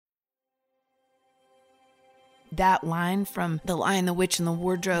that line from The Lion, the Witch, and the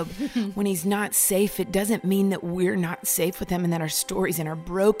Wardrobe, when he's not safe, it doesn't mean that we're not safe with him and that our stories and our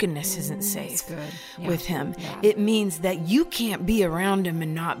brokenness isn't safe with him. Yeah. It means that you can't be around him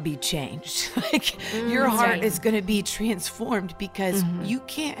and not be changed. Like your heart is going to be transformed because you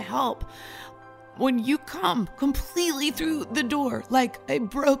can't help when you come completely through the door like a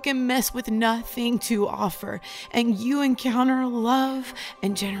broken mess with nothing to offer, and you encounter love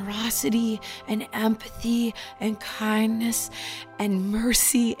and generosity and empathy and kindness and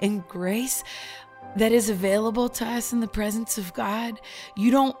mercy and grace that is available to us in the presence of God,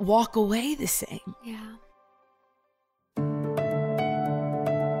 you don't walk away the same. Yeah.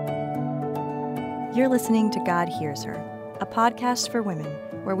 You're listening to God Hears Her, a podcast for women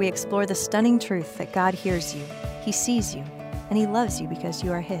where we explore the stunning truth that God hears you, He sees you, and He loves you because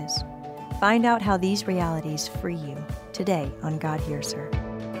you are His. Find out how these realities free you today on God Hears Her.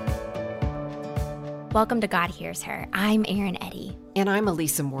 Welcome to God Hears Her. I'm Erin Eddy. And I'm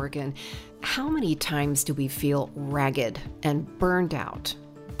Elisa Morgan. How many times do we feel ragged and burned out,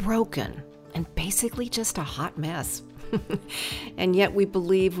 broken, and basically just a hot mess? And yet we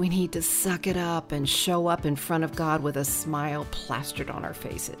believe we need to suck it up and show up in front of God with a smile plastered on our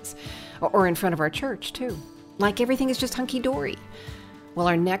faces. Or in front of our church, too. Like everything is just hunky-dory. Well,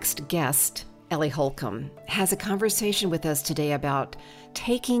 our next guest, Ellie Holcomb, has a conversation with us today about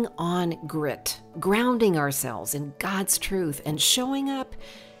taking on grit, grounding ourselves in God's truth, and showing up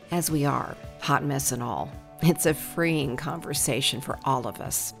as we are, hot mess and all. It's a freeing conversation for all of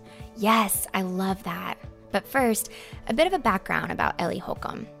us. Yes, I love that. But first, a bit of a background about Ellie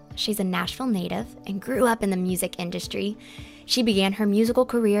Holcomb. She's a Nashville native and grew up in the music industry. She began her musical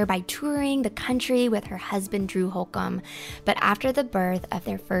career by touring the country with her husband, Drew Holcomb. But after the birth of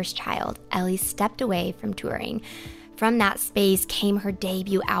their first child, Ellie stepped away from touring. From that space came her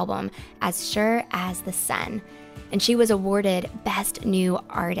debut album, As Sure as the Sun. And she was awarded Best New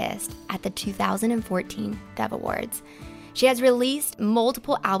Artist at the 2014 Dove Awards. She has released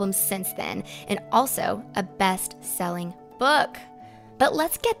multiple albums since then, and also a best-selling book. But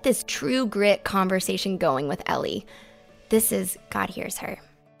let's get this true grit conversation going with Ellie. This is God Hears Her.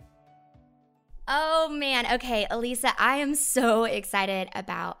 Oh man, okay, Elisa, I am so excited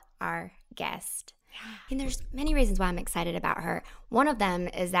about our guest. And there's many reasons why I'm excited about her. One of them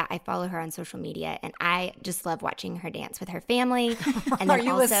is that I follow her on social media, and I just love watching her dance with her family. And Are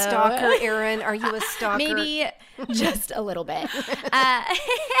you a stalker, Erin? Are you a stalker? Maybe just a little bit.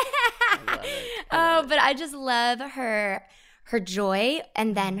 But I just love her joy,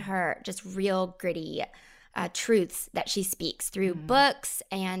 and then her just real gritty truths that she speaks through books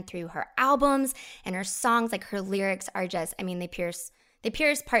and through her albums and her songs. Like her lyrics are just, I mean, they pierce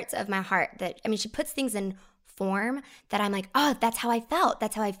parts of my heart. She puts things in form that I'm like, oh, that's how I felt.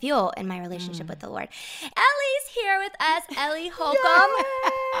 That's how I feel in my relationship with the Lord. Ellie's here with us. Ellie Holcomb.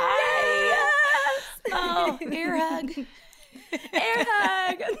 Yes! Oh, air hug. Air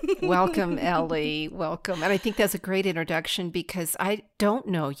hug. Welcome, Ellie. Welcome. And I think that's a great introduction because I don't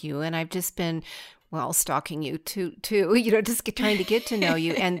know you, and I've just been stalking you too, just trying to get to know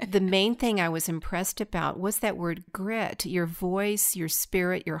you. And the main thing I was impressed about was that word grit, your voice, your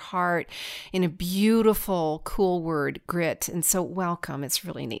spirit, your heart, in a beautiful, cool word, grit. And so welcome. It's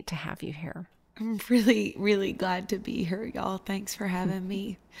really neat to have you here. I'm really, really glad to be here, y'all. Thanks for having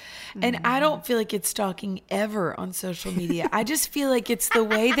me. And I don't feel like it's stalking ever on social media. I just feel like it's the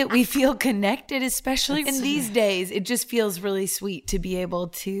way that we feel connected, especially in these days. It just feels really sweet to be able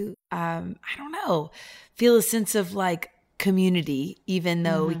to, feel a sense of like community, even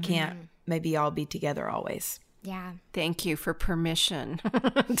though we can't maybe all be together always. Yeah. Thank you for permission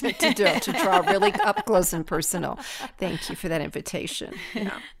to draw really up close and personal. Thank you for that invitation.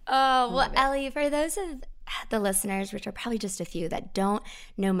 Yeah. Oh, well, Ellie, for those of the listeners, which are probably just a few that don't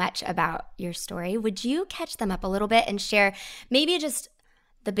know much about your story, would you catch them up a little bit and share maybe just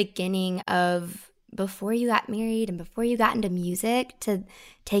the beginning of before you got married and before you got into music to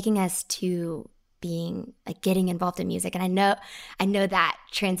taking us to being like getting involved in music? And I know that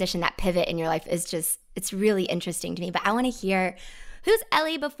transition, that pivot in your life is just, it's really interesting to me. But I want to hear, who's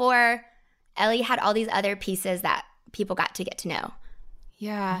Ellie before Ellie had all these other pieces that people got to get to know?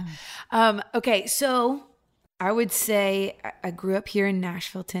 Yeah. Okay. So I would say I grew up here in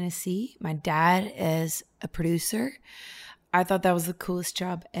Nashville, Tennessee. My dad is a producer. I thought that was the coolest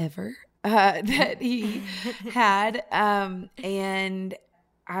job ever that he had. And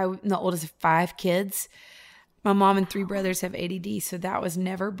I'm the oldest of 5 kids. My mom and 3 brothers have ADD, so that was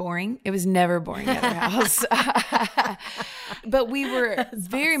never boring. It was never boring at our house. But we were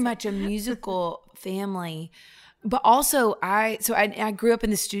very much a musical family. But also I grew up in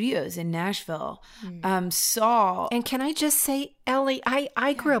the studios in Nashville. Saw. And can I just say, Ellie,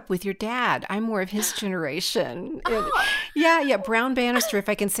 I grew up with your dad. I'm more of his generation. Yeah, Brown Bannister, if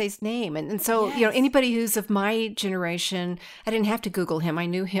I can say his name. And so, anybody who's of my generation, I didn't have to Google him. I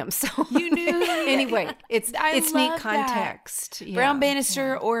knew him. So you knew. Anyway, it's neat context. Yeah. Brown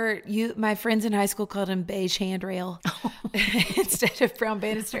Bannister, or my friends in high school called him Beige Handrail instead of Brown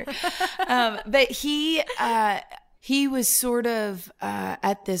Bannister. But he was sort of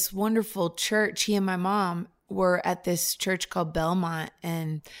at this wonderful church. He and my mom were at this church called Belmont,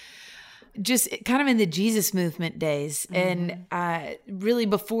 and just kind of in the Jesus movement days, and really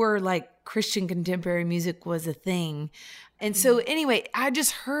before like Christian contemporary music was a thing. And so anyway, I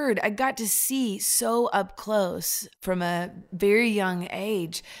got to see so up close from a very young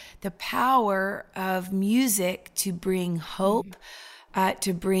age the power of music to bring hope,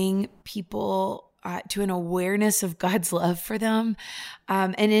 to bring people to an awareness of God's love for them,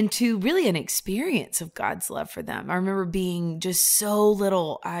 and into really an experience of God's love for them. I remember being just so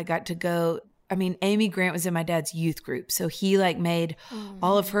little. I got to go. I mean, Amy Grant was in my dad's youth group, so he like made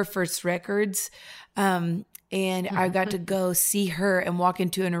all of her first records. And I got to go see her and walk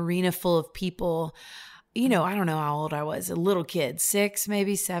into an arena full of people. I don't know how old I was, a little kid, 6,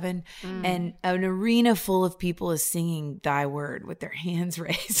 maybe 7. And an arena full of people is singing Thy Word with their hands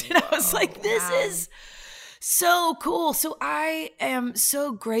raised. And I was like, this is so cool. So I am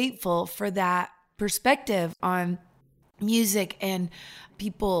so grateful for that perspective on music and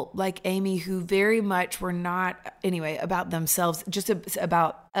people like Amy, who very much were not, anyway, about themselves, just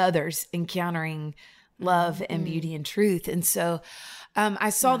about others encountering love and beauty and truth. And so I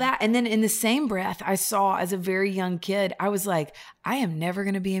saw that. And then in the same breath, I saw as a very young kid, I was like, I am never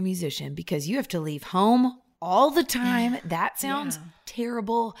going to be a musician because you have to leave home all the time. That sounds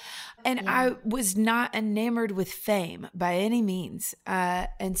terrible. And I was not enamored with fame by any means.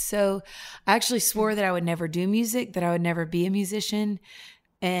 And so I actually swore that I would never do music, that I would never be a musician,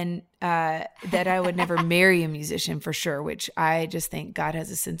 and that I would never marry a musician for sure, which I just think God has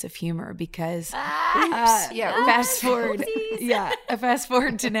a sense of humor because fast forward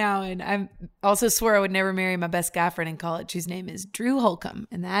to now, and I also swore I would never marry my best guy friend in college, whose name is Drew Holcomb,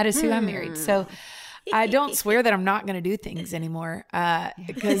 and that is who I married. So I don't swear that I'm not going to do things anymore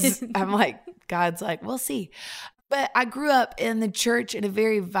because I'm like, God's like, we'll see. But I grew up in the church in a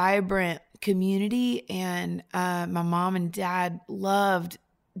very vibrant community, and my mom and dad loved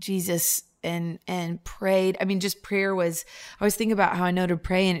Jesus and prayed. I mean, just prayer was, I always think about how I know to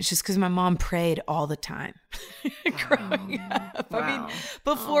pray, and it's just because my mom prayed all the time growing up. Wow. I mean,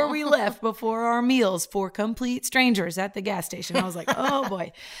 before we left, before our meals for complete strangers at the gas station, I was like, oh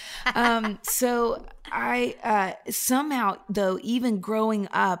boy. So I somehow, though, even growing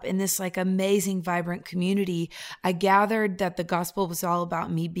up in this like amazing, vibrant community, I gathered that the gospel was all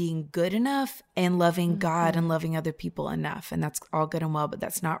about me being good enough and loving God and loving other people enough. And that's all good and well, but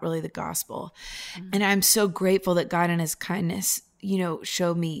that's not really the gospel. And I'm so grateful that God in his kindness,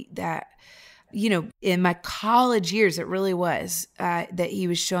 showed me that, in my college years, it really was that he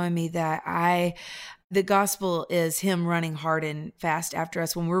was showing me that the gospel is him running hard and fast after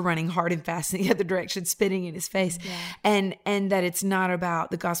us when we're running hard and fast in the other direction, spitting in his face. Yeah. And that it's not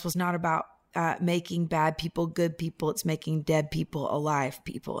about, the gospel's not about making bad people good people. It's making dead people alive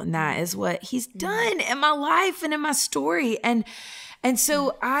people. And that is what he's done in my life and in my story. And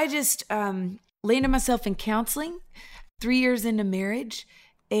so I just landed myself in counseling 3 years into marriage.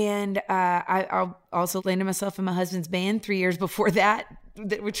 And I also landed myself in my husband's band 3 years before that,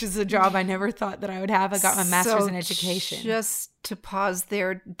 which is a job I never thought that I would have. I got my master's in education. Just to pause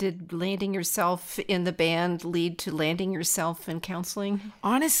there, did landing yourself in the band lead to landing yourself in counseling?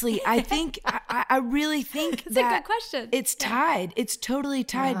 Honestly, I think, I really think that's a good question. It's tied. It's totally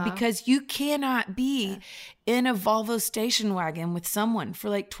tied because you cannot be in a Volvo station wagon with someone for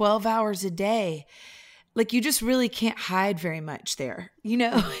like 12 hours a day. Like you just really can't hide very much there,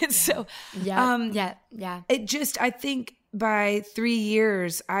 And so, it just, I think by 3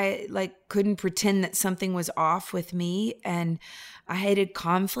 years, I couldn't pretend that something was off with me, and I hated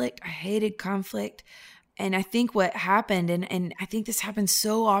conflict. And I think what happened, and I think this happens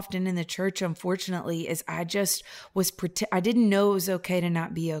so often in the church, unfortunately, is I just was I didn't know it was okay to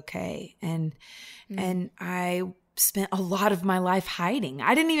not be okay. And I spent a lot of my life hiding.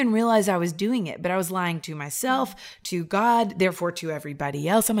 I didn't even realize I was doing it, but I was lying to myself, to God, therefore to everybody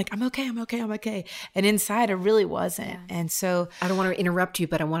else. I'm like, I'm okay. And inside I really wasn't. Yeah. And so I don't want to interrupt you,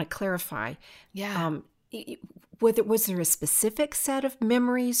 but I want to clarify. Yeah. Was there a specific set of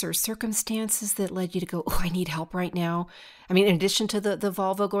memories or circumstances that led you to go, oh, I need help right now? I mean, in addition to the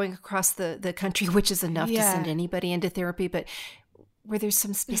Volvo going across the country, which is enough to send anybody into therapy, but were there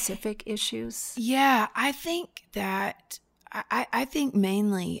some specific issues? Yeah, I think that, I think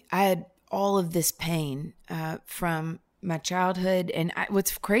mainly I had all of this pain from my childhood. And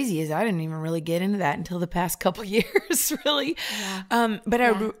what's crazy is I didn't even really get into that until the past couple years, really. Yeah. But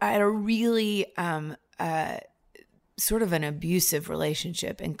I had a really sort of an abusive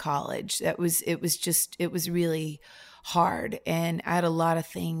relationship in college. It was really hard. And I had a lot of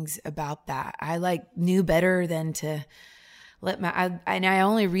things about that. I knew better than to and I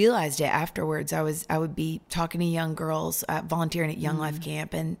only realized it afterwards. I would be talking to young girls, volunteering at Young Life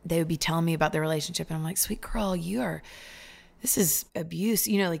Camp, and they would be telling me about their relationship. And I'm like, sweet girl, this is abuse.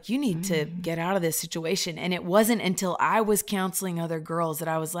 You need to get out of this situation. And it wasn't until I was counseling other girls that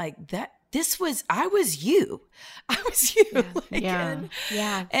I was like, I was you.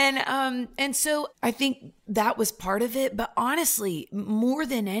 And so I think that was part of it. But honestly, more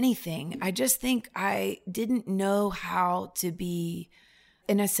than anything, I just think I didn't know how to be,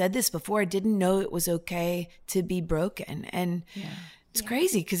 and I said this before, I didn't know it was okay to be broken. And it's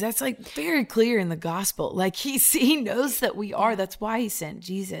crazy because that's very clear in the gospel. He knows that we are. That's why he sent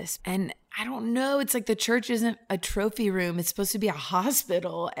Jesus. And I don't know. It's like the church isn't a trophy room. It's supposed to be a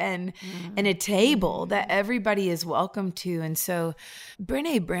hospital and a table that everybody is welcome to. And so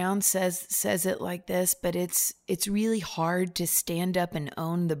Brené Brown says it like this, but it's really hard to stand up and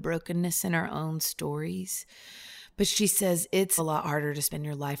own the brokenness in our own stories. But she says it's a lot harder to spend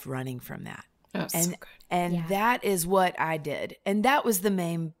your life running from that. Oh, so good. And that is what I did. And that was the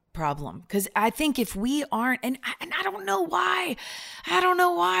main problem. Because I think if we aren't, and I don't know why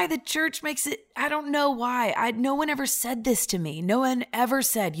the church makes it, I don't know why. No one ever said this to me. No one ever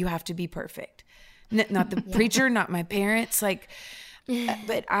said you have to be perfect. Not the preacher, not my parents.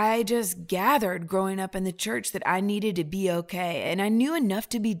 But I just gathered growing up in the church that I needed to be okay. And I knew enough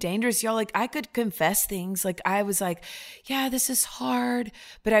to be dangerous, y'all. I could confess things. I was like, yeah, this is hard,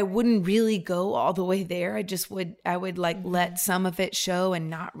 but I wouldn't really go all the way there. I would let some of it show and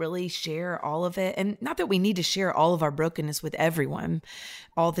not really share all of it. And not that we need to share all of our brokenness with everyone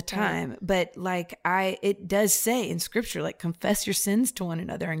all the time, but it does say in scripture, confess your sins to one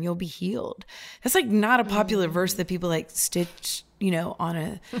another and you'll be healed. That's not a popular verse that people stitch on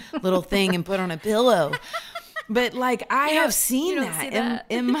a little thing and put on a pillow. But I have seen that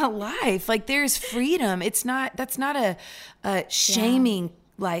in my life. There's freedom. That's not a shaming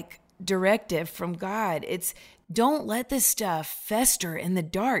directive from God. It's don't let this stuff fester in the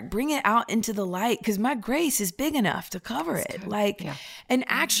dark. Bring it out into the light because my grace is big enough to cover it. And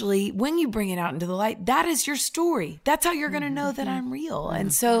actually, when you bring it out into the light, that is your story. That's how you're going to know that I'm real.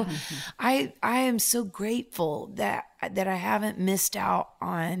 And so I am so grateful that I haven't missed out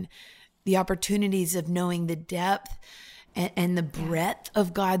on the opportunities of knowing the depth and the breadth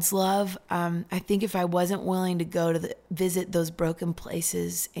of God's love. I think if I wasn't willing to go to visit those broken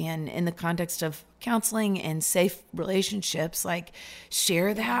places and in the context of counseling and safe relationships,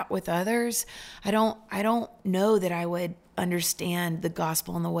 share that with others, I don't know that I would understand the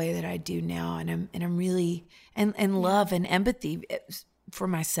gospel in the way that I do now. And I'm really, and love and empathy for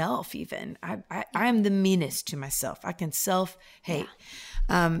myself even. I'm the meanest to myself. I can self-hate.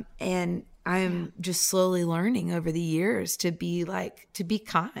 And I'm just slowly learning over the years to be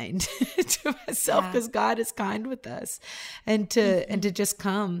kind to myself because God is kind with us, and to just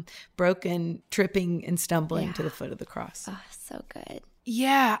come broken, tripping and stumbling to the foot of the cross. Oh, so good.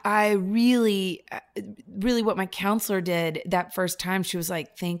 Yeah, I really what my counselor did that first time, she was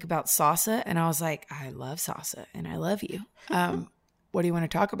like, think about salsa. And I was like, I love salsa and I love you. What do you want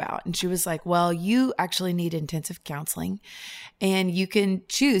to talk about? And she was like, well, you actually need intensive counseling and you can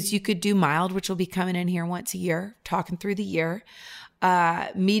choose. You could do mild, which will be coming in here once a year, talking through the year.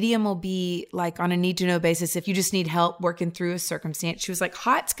 Medium will be on a need to know basis. If you just need help working through a circumstance, she was like,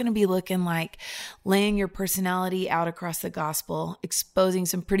 hot's going to be looking like laying your personality out across the gospel, exposing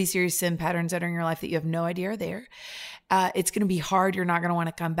some pretty serious sin patterns that are in your life that you have no idea are there. It's going to be hard. You're not going to want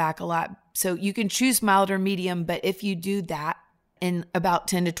to come back a lot. So you can choose mild or medium, but if you do that, in about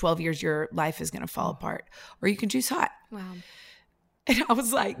 10 to 12 years, your life is going to fall apart. Or you can choose hot. Wow. And I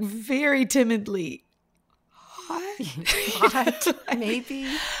was very timidly, hot? Maybe.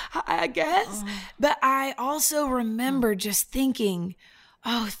 I guess. Oh. But I also remember just thinking,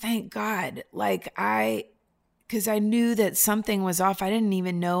 oh, thank God. Because I knew that something was off. I didn't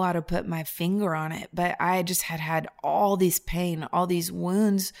even know how to put my finger on it. But I just had all this pain, all these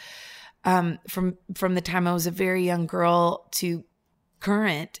wounds from the time I was a very young girl to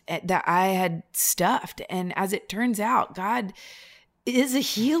current that I had stuffed. And as it turns out, God is a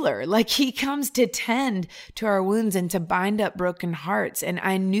healer. Like he comes to tend to our wounds and to bind up broken hearts. And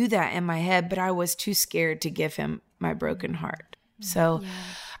I knew that in my head, but I was too scared to give him my broken heart. So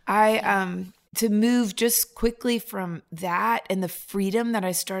to move just quickly from that and the freedom that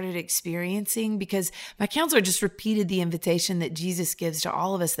I started experiencing, because my counselor just repeated the invitation that Jesus gives to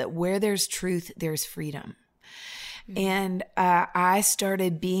all of us, that where there's truth, there's freedom. And I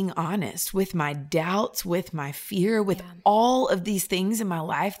started being honest with my doubts, with my fear, with all of these things in my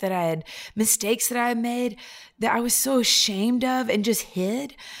life that I had, mistakes that I had made, that I was so ashamed of and just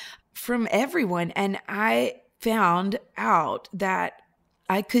hid from everyone. And I found out that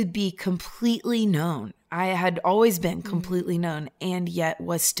I could be completely known. I had always been completely known and yet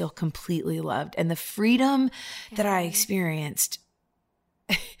was still completely loved. And the freedom that I experienced,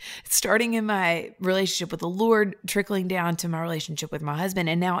 starting in my relationship with the Lord, trickling down to my relationship with my husband,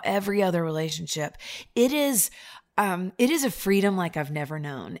 and now every other relationship, it is a freedom like I've never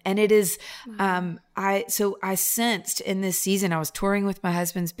known. And it is, I sensed in this season, I was touring with my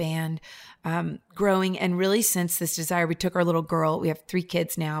husband's band, growing, and really sensed this desire. We took our little girl, we have 3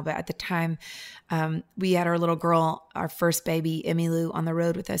 kids now, but at the time, we had our little girl, our first baby, Emmylou, on the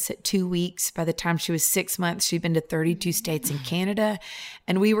road with us at 2 weeks. By the time she was 6 months, she'd been to 32 states in Canada.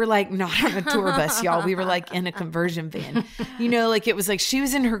 And we were like not on a tour bus, y'all. We were like in a conversion van. Like it was like she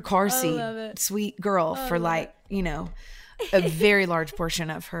was in her car seat, sweet girl, for like, a very large portion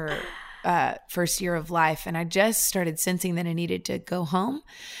of her first year of life. And I just started sensing that I needed to go home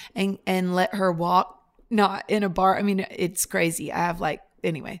and let her walk, not in a bar. I mean, it's crazy. I have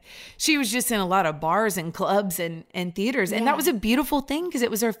anyway, she was just in a lot of bars and clubs and theaters. And that was a beautiful thing because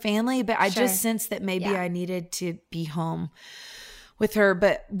it was her family. But I just sensed that maybe I needed to be home with her.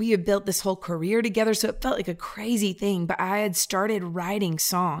 But we had built this whole career together. So it felt like a crazy thing. But I had started writing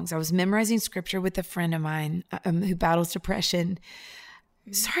songs. I was memorizing scripture with a friend of mine who battles depression.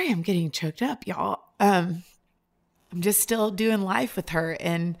 Sorry, I'm getting choked up, y'all. I'm just still doing life with her.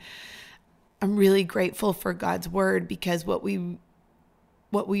 And I'm really grateful for God's word, because what we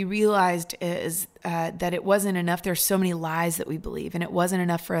realized is that it wasn't enough. There's so many lies that we believe, and it wasn't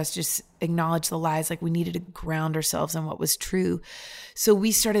enough for us to just acknowledge the lies. Like, we needed to ground ourselves in what was true. So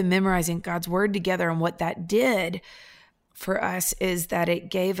we started memorizing God's word together, and what that did for us is that it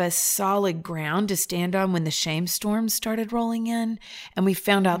gave us solid ground to stand on when the shame storms started rolling in. And we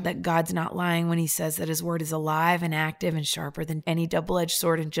found out that God's not lying when he says that his word is alive and active and sharper than any double-edged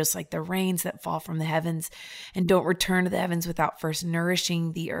sword, and just like the rains that fall from the heavens and don't return to the heavens without first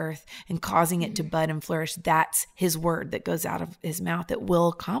nourishing the earth and causing it to bud and flourish. That's his word that goes out of his mouth that will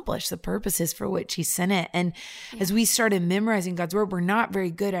accomplish the purposes for which he sent it. And as we started memorizing God's word, we're not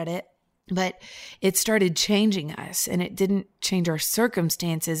very good at it, but it started changing us. And it didn't change our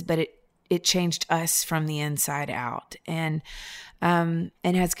circumstances, but it changed us from the inside out, and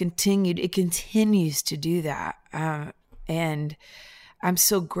has continued. It continues to do that. And I'm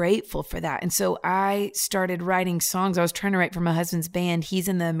so grateful for that. And so I started writing songs. I was trying to write for my husband's band. He's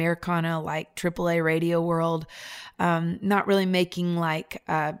in the Americana, like AAA radio world, not really making like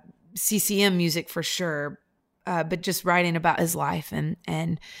CCM music for sure, but just writing about his life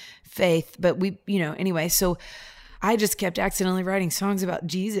and faith. But anyway, so I just kept accidentally writing songs about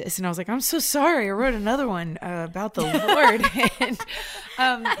Jesus. And I was like, I'm so sorry. I wrote another one about the Lord. And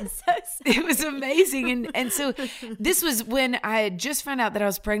it was amazing. And so this was when I had just found out that I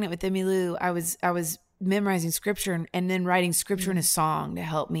was pregnant with Emmylou. I was memorizing scripture and then writing scripture in a song to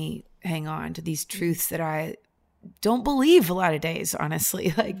help me hang on to these truths that I don't believe a lot of days,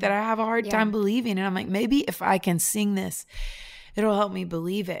 honestly, like that I have a hard time believing. And I'm like, maybe if I can sing this, it'll help me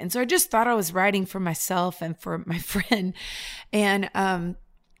believe it. And so I just thought I was writing for myself and for my friend. And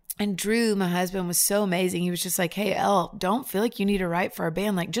Drew, my husband, was so amazing. He was just like, hey, Elle, don't feel like you need to write for our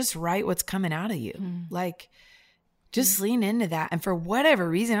band. Like, just write what's coming out of you. Like, just lean into that. And for whatever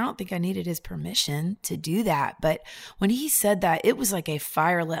reason, I don't think I needed his permission to do that. But when he said that, it was like a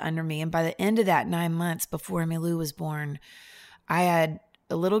fire lit under me. And by the end of that 9 months before Emmylou was born, I had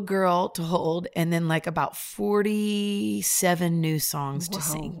a little girl to hold, and then like about 47 new songs to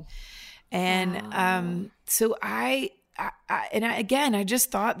sing. And so I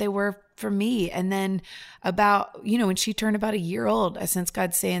just thought they were for me. And then about, when she turned about a year old, I sensed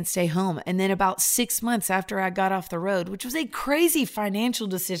God saying, stay home. And then about 6 months after I got off the road, which was a crazy financial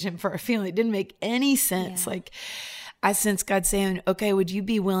decision for a family, it didn't make any sense. Like, I sensed God saying, okay, would you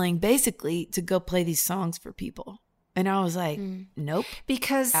be willing basically to go play these songs for people? And I was like, nope.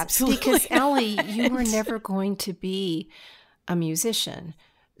 Because absolutely Ellie, you were never going to be a musician.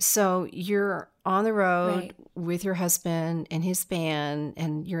 So you're on the road Right. with your husband and his band,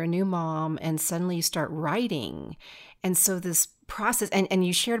 and you're a new mom, and suddenly you start writing. And so this process, and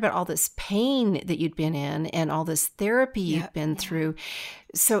you shared about all this pain that you'd been in and all this therapy you'd been through.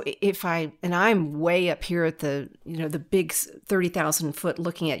 So I'm way up here at the, the big 30,000 foot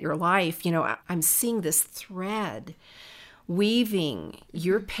looking at your life, I'm seeing this thread weaving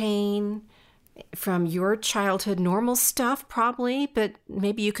your pain from your childhood, normal stuff probably, but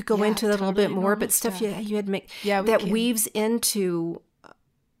maybe you could go into that a little bit more, but stuff you had make that weaves into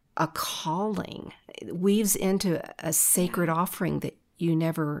a calling, weaves into a sacred offering that you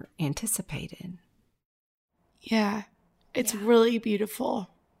never anticipated. Yeah, it's really beautiful.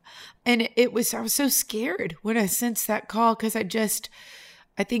 And I was so scared when I sensed that call, because I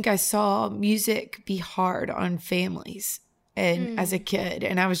think I saw music be hard on families and as a kid,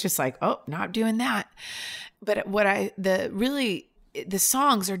 and I was just like, oh, not doing that. But the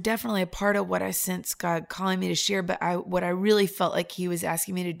songs are definitely a part of what I sense God calling me to share. But what I really felt like he was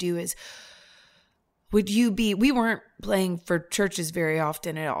asking me to do is, we weren't playing for churches very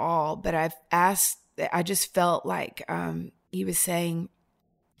often at all, but I just felt like he was saying,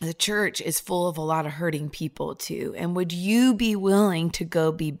 the church is full of a lot of hurting people too. And would you be willing to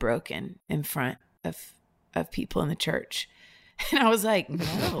go be broken in front of people in the church? And I was like,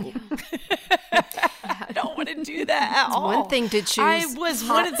 no, I don't want to do that at all. One thing to choose I was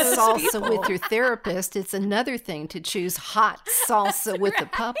hot one of those salsa people. with your therapist. It's another thing to choose hot salsa with the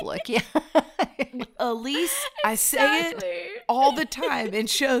public. Yeah. Elise, I say it all the time in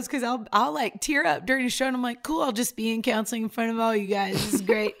shows, because I'll like tear up during a show, and I'm like, cool, I'll just be in counseling in front of all you guys. This is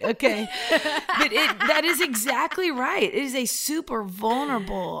great. Okay. But that is exactly right. It is a super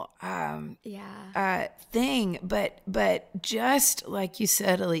vulnerable thing. But just like you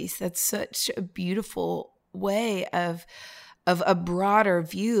said, Elise, that's such a beautiful way of a broader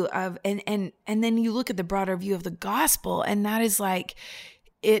view of, and then you look at the broader view of the gospel, and that is like,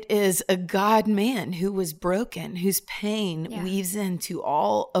 it is a God man who was broken, whose pain weaves into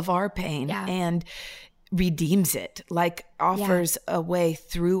all of our pain and redeems it, like offers a way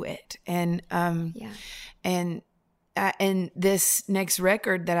through it. And this next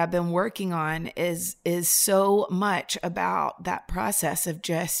record that I've been working on is so much about that process of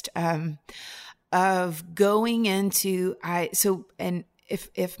just of going into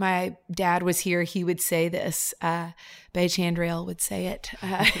If my dad was here, he would say this. Bay Chandrail would say it.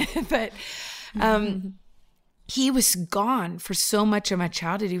 But he was gone for so much of my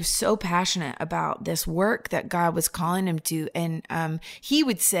childhood. He was so passionate about this work that God was calling him to. And he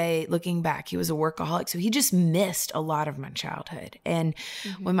would say, looking back, he was a workaholic. So he just missed a lot of my childhood. And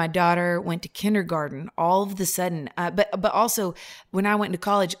when my daughter went to kindergarten, all of a sudden, but also when I went to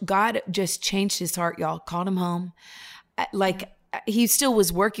college, God just changed his heart, y'all, called him home. He still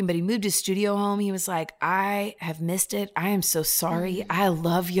was working, but he moved his studio home. He was like, I have missed it. I am so sorry. I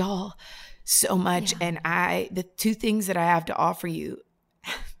love y'all so much. And the two things that I have to offer you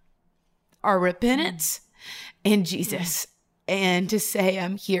are repentance and Jesus, and to say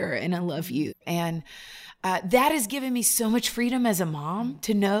I'm here and I love you. And that has given me so much freedom as a mom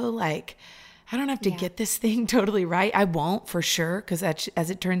to know, like, I don't have to get this thing totally right. I won't, for sure, because as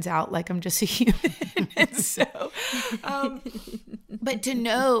it turns out, like, I'm just a human. And so, but to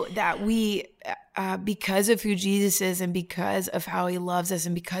know that we, because of who Jesus is, and because of how he loves us,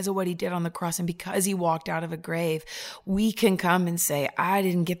 and because of what he did on the cross, and because he walked out of a grave, we can come and say, I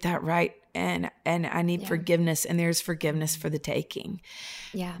didn't get that right. And I need forgiveness, and there's forgiveness for the taking.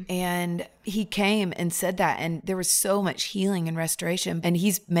 Yeah. And he came and said that, and there was so much healing and restoration. And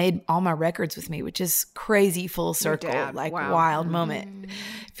he's made all my records with me, which is crazy, full circle, wild moment.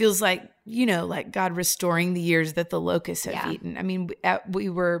 Feels like, like God restoring the years that the locusts have eaten. I mean, we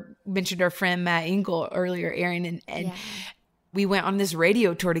mentioned our friend Matt Engel earlier, Aaron, and we went on this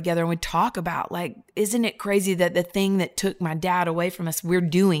radio tour together, and we talk about, like, isn't it crazy that the thing that took my dad away from us, we're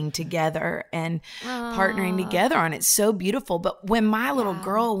doing together and partnering together on it. So beautiful. But when my little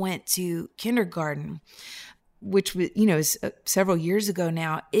girl went to kindergarten, which was, is several years ago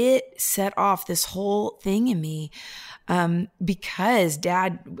now, it set off this whole thing in me. Because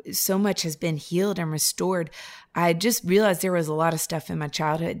dad, so much has been healed and restored. I just realized there was a lot of stuff in my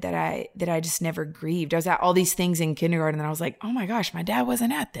childhood that I just never grieved. I was at all these things in kindergarten, and I was like, oh my gosh, my dad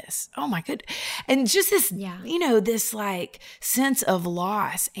wasn't at this. Oh my good. And just this, this like sense of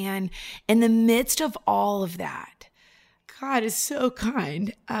loss. And in the midst of all of that, God is so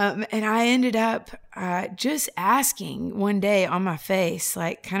kind. And I ended up just asking one day on my face,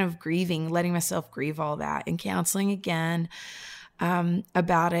 like kind of grieving, letting myself grieve all that, and counseling again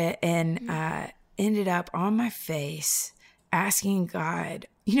about it. And ended up on my face asking God,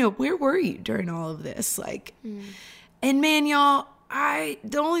 where were you during all of this? And man, y'all,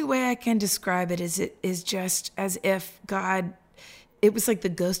 the only way I can describe it is just as if God, it was like the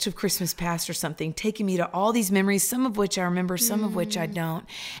ghost of Christmas past or something, taking me to all these memories, some of which I remember, some of which I don't.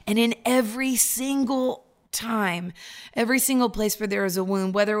 And in every single time, every single place where there was a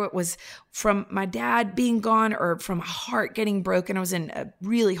wound, whether it was from my dad being gone or from a heart getting broken, I was in a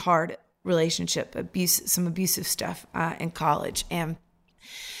really hard relationship, some abusive stuff in college. And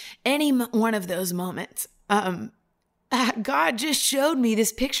any one of those moments, God just showed me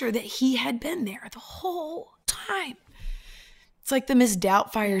this picture that he had been there the whole time. It's like the Miss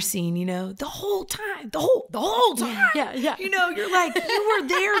Doubtfire scene, the whole time, the whole time. Yeah. You're like, you were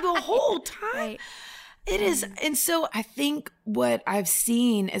there the whole time. Right. It is. And so I think what I've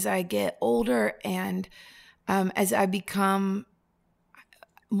seen as I get older and as I become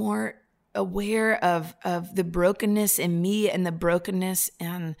more aware of the brokenness in me and the brokenness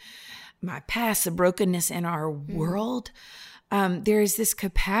in my past, the brokenness in our world, there is this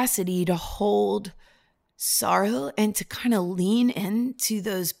capacity to hold sorrow and to kind of lean into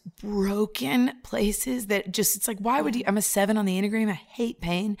those broken places that just, it's like, why would you, I'm a 7 on the Enneagram. I hate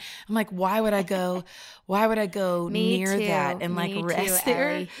pain. I'm like, why would I go near that and like rest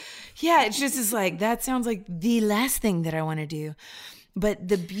there? Ellie. Yeah. It's just, it's like, that sounds like the last thing that I want to do. But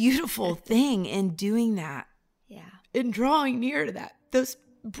the beautiful thing in doing that, in drawing near to that, those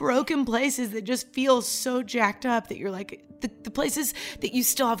broken places that just feel so jacked up that you're like, the places that you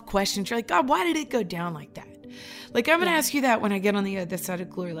still have questions, you're like, God, why did it go down like that? Like, I'm going to ask you that when I get on the other side of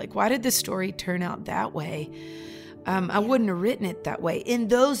glory. Like, why did the story turn out that way? I wouldn't have written it that way. In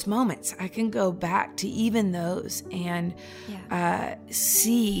those moments, I can go back to even those and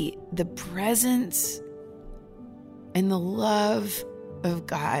see the presence and the love of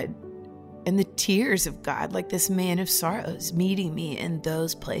God and the tears of God, like this man of sorrows meeting me in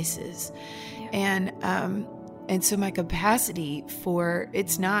those places. And so my capacity for,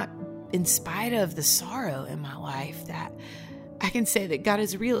 it's not in spite of the sorrow in my life that I can say that God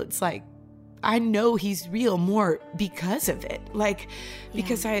is real. It's like, I know he's real more because of it. Like,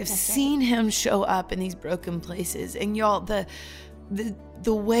 because I have seen him show up in these broken places. And y'all, the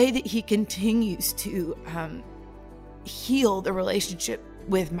way that he continues to heal the relationship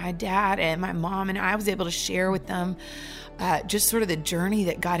with my dad and my mom, and I was able to share with them just sort of the journey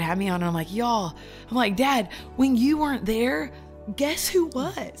that God had me on. And I'm like, y'all, I'm like, Dad, when you weren't there, guess who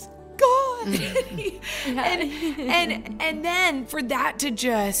was? God. and then for that to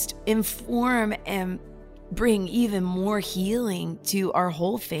just inform and bring even more healing to our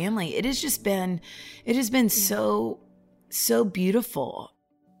whole family, it has been so beautiful.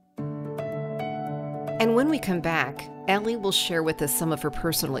 And when we come back, Ellie will share with us some of her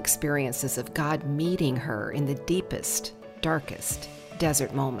personal experiences of God meeting her in the deepest, darkest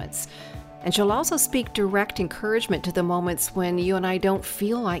desert moments. And she'll also speak direct encouragement to the moments when you and I don't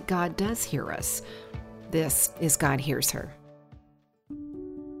feel like God does hear us. This is God Hears Her.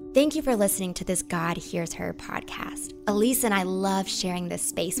 Thank you for listening to this God Hears Her podcast. Elise and I love sharing this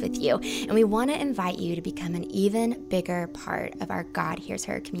space with you, and we want to invite you to become an even bigger part of our God Hears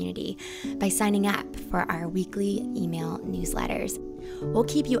Her community by signing up for our weekly email newsletters. We'll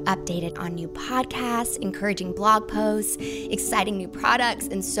keep you updated on new podcasts, encouraging blog posts, exciting new products,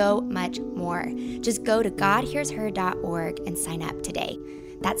 and so much more. Just go to godhearsher.org and sign up today.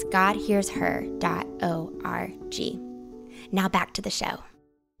 That's godhearsher.org. Now back to the show.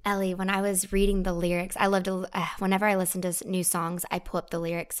 Ellie, when I was reading the lyrics, I love to, whenever I listen to new songs, I pull up the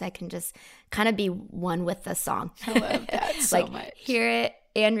lyrics so I can just kind of be one with the song. I love that so much. Hear it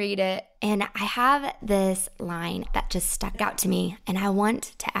and read it. And I have this line that just stuck out to me, and I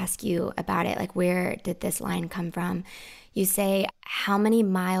want to ask you about it. Like, where did this line come from? You say, how many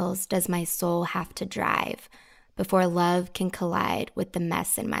miles does my soul have to drive before love can collide with the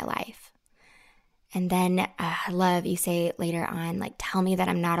mess in my life? And then I love, you say later on, like, tell me that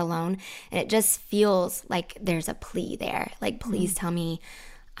I'm not alone. And it just feels like there's a plea there. Like, please tell me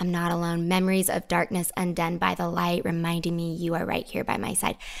I'm not alone. Memories of darkness undone by the light, reminding me you are right here by my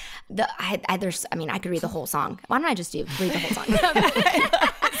side. I could read the whole song. Why don't I just read the whole song?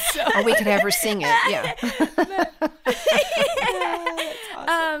 Or we could have her sing it. Yeah. That's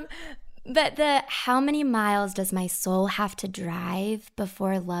awesome. But how many miles does my soul have to drive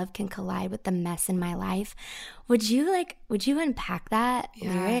before love can collide with the mess in my life? Would you unpack that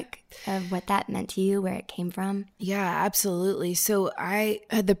lyric of what that meant to you, where it came from? Yeah, absolutely. So I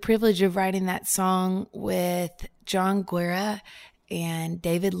had the privilege of writing that song with John Guerra and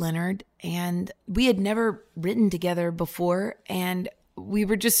David Leonard, and we had never written together before, and we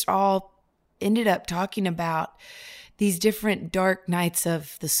were just all ended up talking about these different dark nights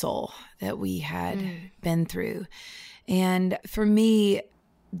of the soul that we had been through. And for me,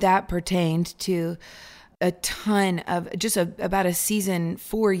 that pertained to a ton of just about a season,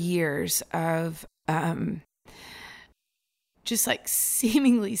 4 years of just like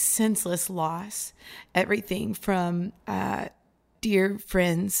seemingly senseless loss. Everything from dear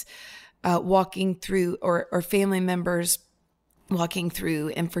friends walking through, or family members walking through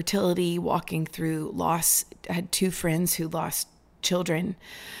infertility, walking through loss. I had 2 friends who lost children,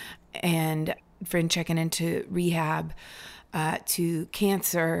 and a friend checking into rehab, to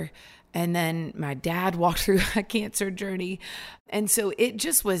cancer. And then my dad walked through a cancer journey. And so it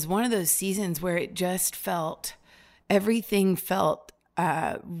just was one of those seasons where it just everything felt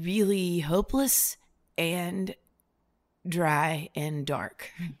really hopeless and dry and dark,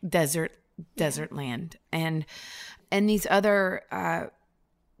 desert land. And these other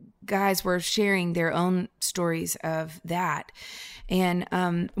guys were sharing their own stories of that.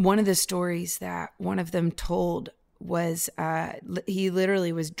 And one of the stories that one of them told was he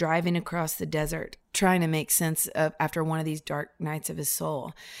literally was driving across the desert trying to make sense of after one of these dark nights of his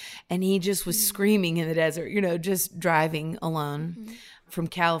soul. And he just was screaming in the desert, just driving alone from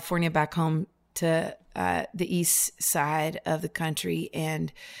California back home to the east side of the country,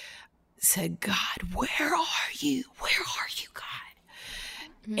 and said, God, where are you? Where are you, God?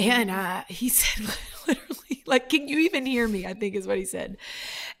 And he said, literally, like, can you even hear me? I think is what he said.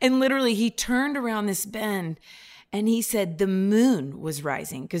 And literally he turned around this bend, and he said the moon was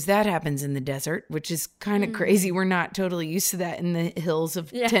rising, because that happens in the desert, which is kind of crazy. We're not totally used to that in the hills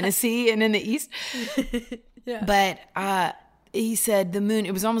of Tennessee and in the east. But he said the moon,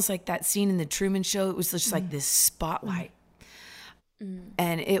 it was almost like that scene in the Truman Show. It was just like this spotlight.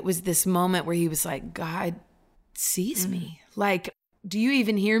 And it was this moment where he was like, God sees me. Like, do you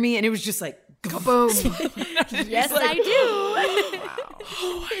even hear me? And it was just like, boom. Yes, like, I do. Wow.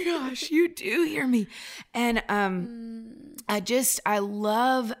 Oh my gosh, you do hear me. And I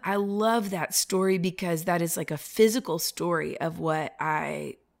love that story, because that is like a physical story of what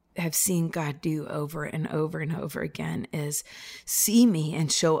I have seen God do over and over and over again, is see me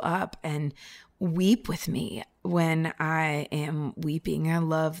and show up and weep with me when I am weeping. I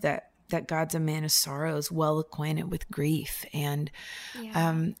love that God's a man of sorrows, well acquainted with grief. And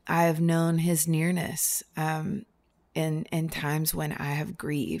I have known his nearness in times when I have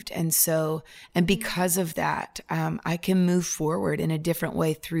grieved. And so, and because of that, I can move forward in a different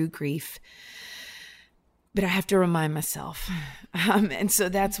way through grief. But I have to remind myself. And so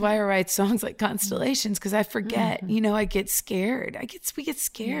that's why I write songs like Constellations, because I forget, I get scared. We get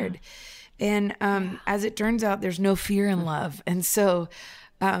scared. And as it turns out, there's no fear in love. And so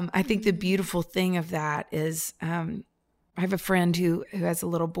I think the beautiful thing of that is I have a friend who has a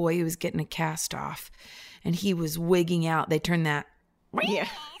little boy who was getting a cast off, and he was wigging out. They turned that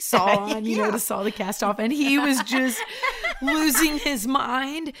saw on, to saw the cast off, and he was just losing his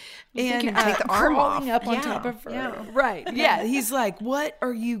mind and take the arm crawling off. up on top of her. Right. Yeah. He's like, what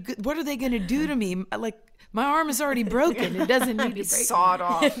are they going to do to me? Like, my arm is already broken. It doesn't need to break. Saw it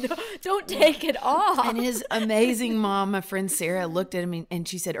off. No, don't take it off. And his amazing mom, my friend Sarah, looked at him and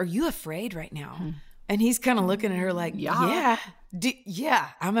she said, are you afraid right now? And he's kind of looking at her like, yeah,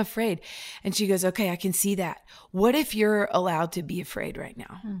 I'm afraid. And she goes, okay, I can see that. What if you're allowed to be afraid right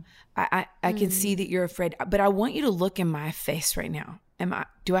now? I can see that you're afraid, but I want you to look in my face right now.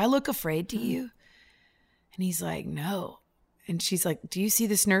 Do I look afraid to you? And he's like, no. And she's like, do you see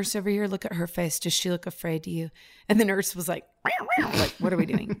this nurse over here? Look at her face. Does she look afraid to you? And the nurse was like, what are we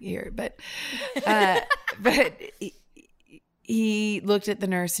doing here? But he looked at the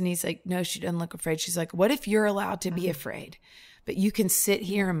nurse and he's like, no, she doesn't look afraid. She's like, what if you're allowed to be afraid, but you can sit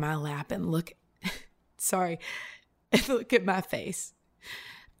here in my lap and look at my face?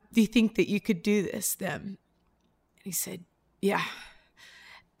 Do you think that you could do this then? And he said, yeah.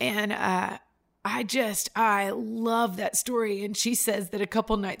 And I love that story. And she says that a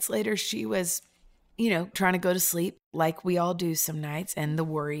couple nights later, she was, trying to go to sleep like we all do some nights, and the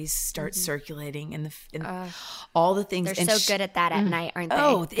worries start circulating and all the things. They're so good at that at night, aren't they?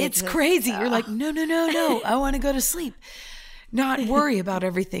 Oh, it's crazy. You're like, no. I want to go to sleep, not worry about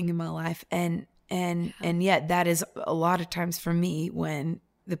everything in my life. And yet that is a lot of times for me when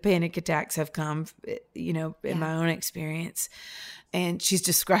the panic attacks have come, in my own experience. And she's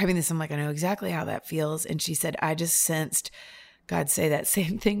describing this. I'm like, I know exactly how that feels. And she said, I just sensed God say that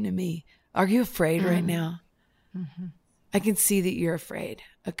same thing to me. Are you afraid right now? Mm-hmm. I can see that you're afraid.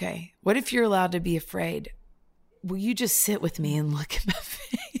 Okay. What if you're allowed to be afraid? Will you just sit with me and look at my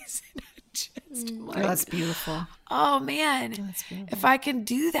face? And I'm like, that's beautiful. oh man, if I can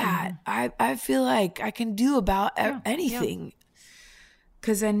do that, I feel like I can do about anything.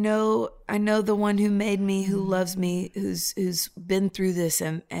 Because I know the one who made me, who loves me, who's been through this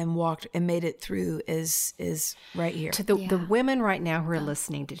and walked and made it through is right here. To the women right now who are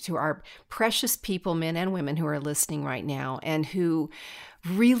listening, to our precious people, men and women who are listening right now, and who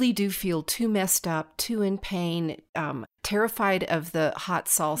really do feel too messed up, too in pain, terrified of the hot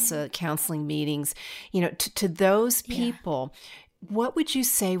salsa counseling meetings, to those people. What would you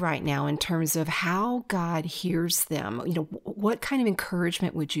say right now in terms of how God hears them? What kind of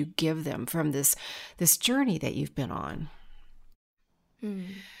encouragement would you give them from this journey that you've been on?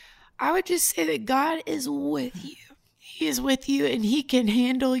 I would just say that God is with you. He is with you, and he can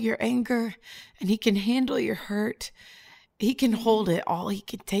handle your anger, and he can handle your hurt. He can hold it all. He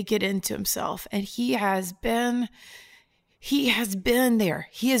can take it into himself. And he has been there.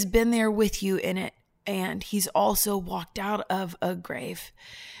 He has been there with you in it. And he's also walked out of a grave.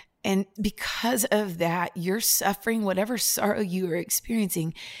 And because of that, you're suffering, whatever sorrow you are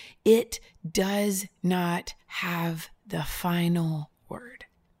experiencing, it does not have the final word.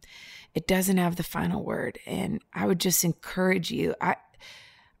 It doesn't have the final word. And I would just encourage you. It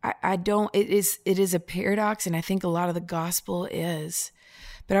is a paradox, and I think a lot of the gospel is,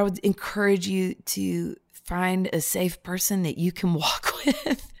 but I would encourage you to find a safe person that you can walk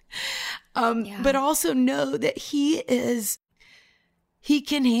with. But also know that he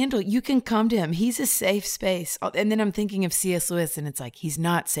can handle, you can come to him. He's a safe space. And then I'm thinking of C.S. Lewis, and it's like, he's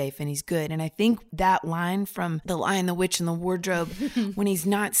not safe and he's good. And I think that line from The Lion, the Witch, and the Wardrobe, when he's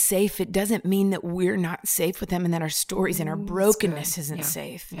not safe, it doesn't mean that we're not safe with him and that our stories and our brokenness isn't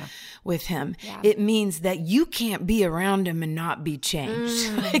safe with him. Yeah. It means that you can't be around him and not be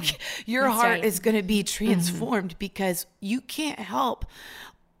changed. Like your heart is going to be transformed because you can't help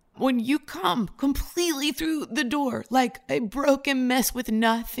when you come completely through the door like a broken mess with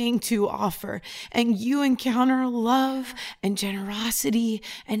nothing to offer, and you encounter love and generosity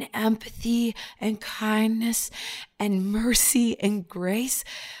and empathy and kindness and mercy and grace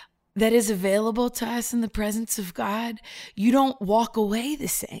that is available to us in the presence of God, you don't walk away the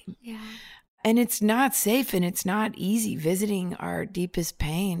same. Yeah. And it's not safe and it's not easy visiting our deepest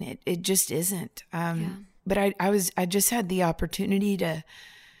pain. It just isn't. But I just had the opportunity to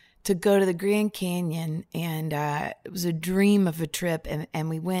go to the Grand Canyon, and it was a dream of a trip, and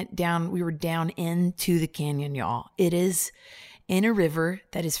we were down into the canyon, y'all. It is in a river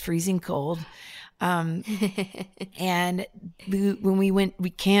that is freezing cold. And when we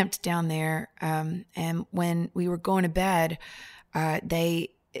camped down there, and when we were going to bed, the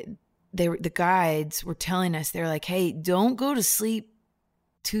guides were telling us, they're like, hey, don't go to sleep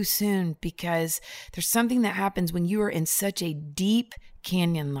too soon, because there's something that happens when you are in such a deep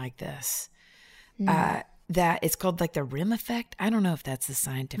canyon like this, that it's called like the rim effect. I don't know if that's the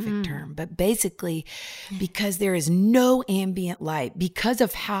scientific term, but basically because there is no ambient light, because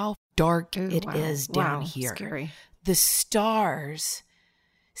of how dark it is down here, scary. The stars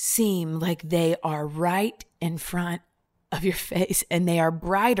seem like they are right in front of your face, and they are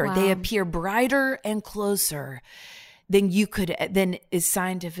brighter. Wow. They appear brighter and closer than is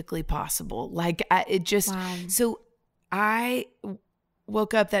scientifically possible. Like so I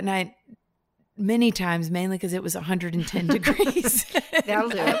woke up that night many times, mainly because it was 110 degrees. That'll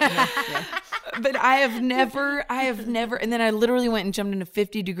do it. Yeah. But I have never, and then I literally went and jumped in a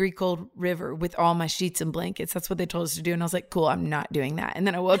 50-degree cold river with all my sheets and blankets. That's what they told us to do. And I was like, cool, I'm not doing that. And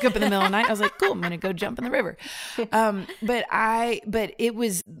then I woke up in the middle of the night. I was like, cool, I'm going to go jump in the river. But it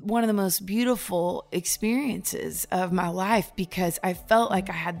was one of the most beautiful experiences of my life, because I felt like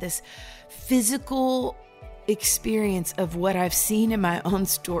I had this physical experience of what I've seen in my own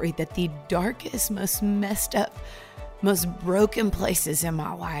story, that the darkest, most messed up, most broken places in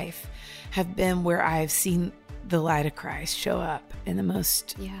my life have been where I've seen the light of Christ show up in the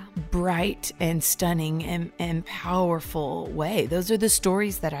most bright and stunning and powerful way. Those are the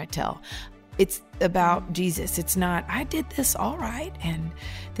stories that I tell. It's about Jesus. It's not, I did this all right, and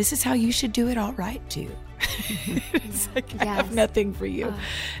this is how you should do it all right too. It's like, I have nothing for you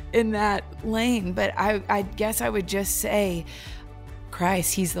in that lane. But I guess I would just say,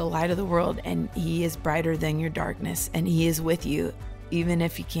 Christ, he's the light of the world, and he is brighter than your darkness, and he is with you, even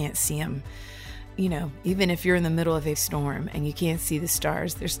if you can't see him. Even if you're in the middle of a storm and you can't see the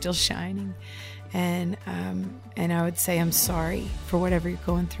stars, they're still shining. And I would say, I'm sorry for whatever you're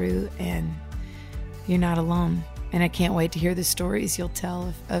going through, and you're not alone. And I can't wait to hear the stories you'll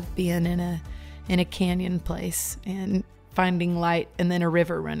tell of being in a canyon place and finding light and then a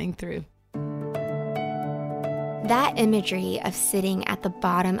river running through. That imagery of sitting at the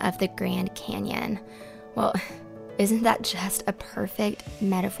bottom of the Grand Canyon, well, Isn't that just a perfect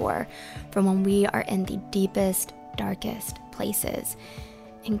metaphor for when we are in the deepest, darkest places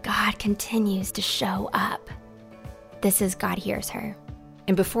and God continues to show up? This is God Hears Her.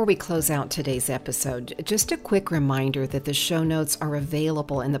 And before we close out today's episode, just a quick reminder that the show notes are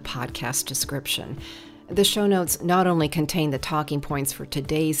available in the podcast description. The show notes not only contain the talking points for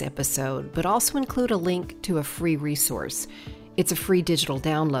today's episode, but also include a link to a free resource. It's a free digital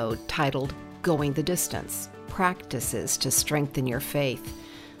download titled Going the Distance: Practices to Strengthen Your Faith.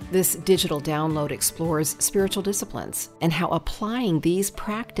 This digital download explores spiritual disciplines and how applying these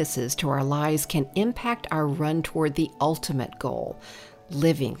practices to our lives can impact our run toward the ultimate goal,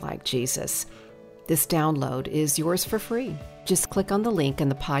 living like Jesus. This download is yours for free. Just click on the link in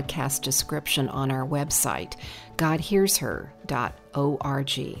the podcast description on our website,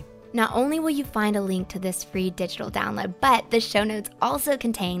 godhearsher.org. Not only will you find a link to this free digital download, but the show notes also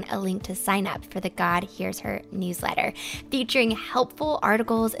contain a link to sign up for the God Hears Her newsletter, featuring helpful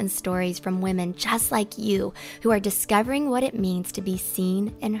articles and stories from women just like you who are discovering what it means to be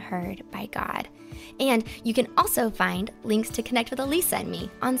seen and heard by God. And you can also find links to connect with Elisa and me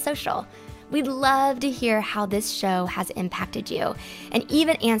on social. We'd love to hear how this show has impacted you and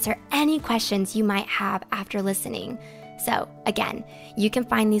even answer any questions you might have after listening. So again, you can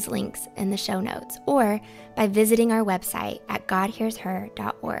find these links in the show notes or by visiting our website at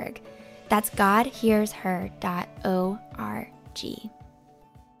godhearsher.org. That's godhearsher.org.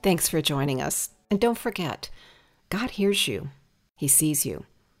 Thanks for joining us. And don't forget, God hears you, He sees you,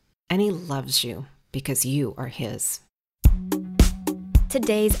 and He loves you because you are His.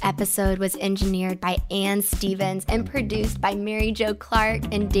 Today's episode was engineered by Ann Stevens and produced by Mary Jo Clark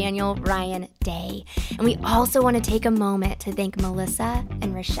and Daniel Ryan Day. And we also want to take a moment to thank Melissa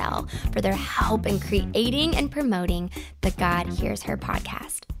and Rochelle for their help in creating and promoting the God Hears Her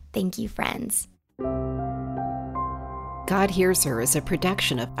podcast. Thank you, friends. God Hears Her is a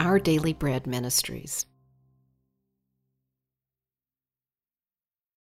production of Our Daily Bread Ministries.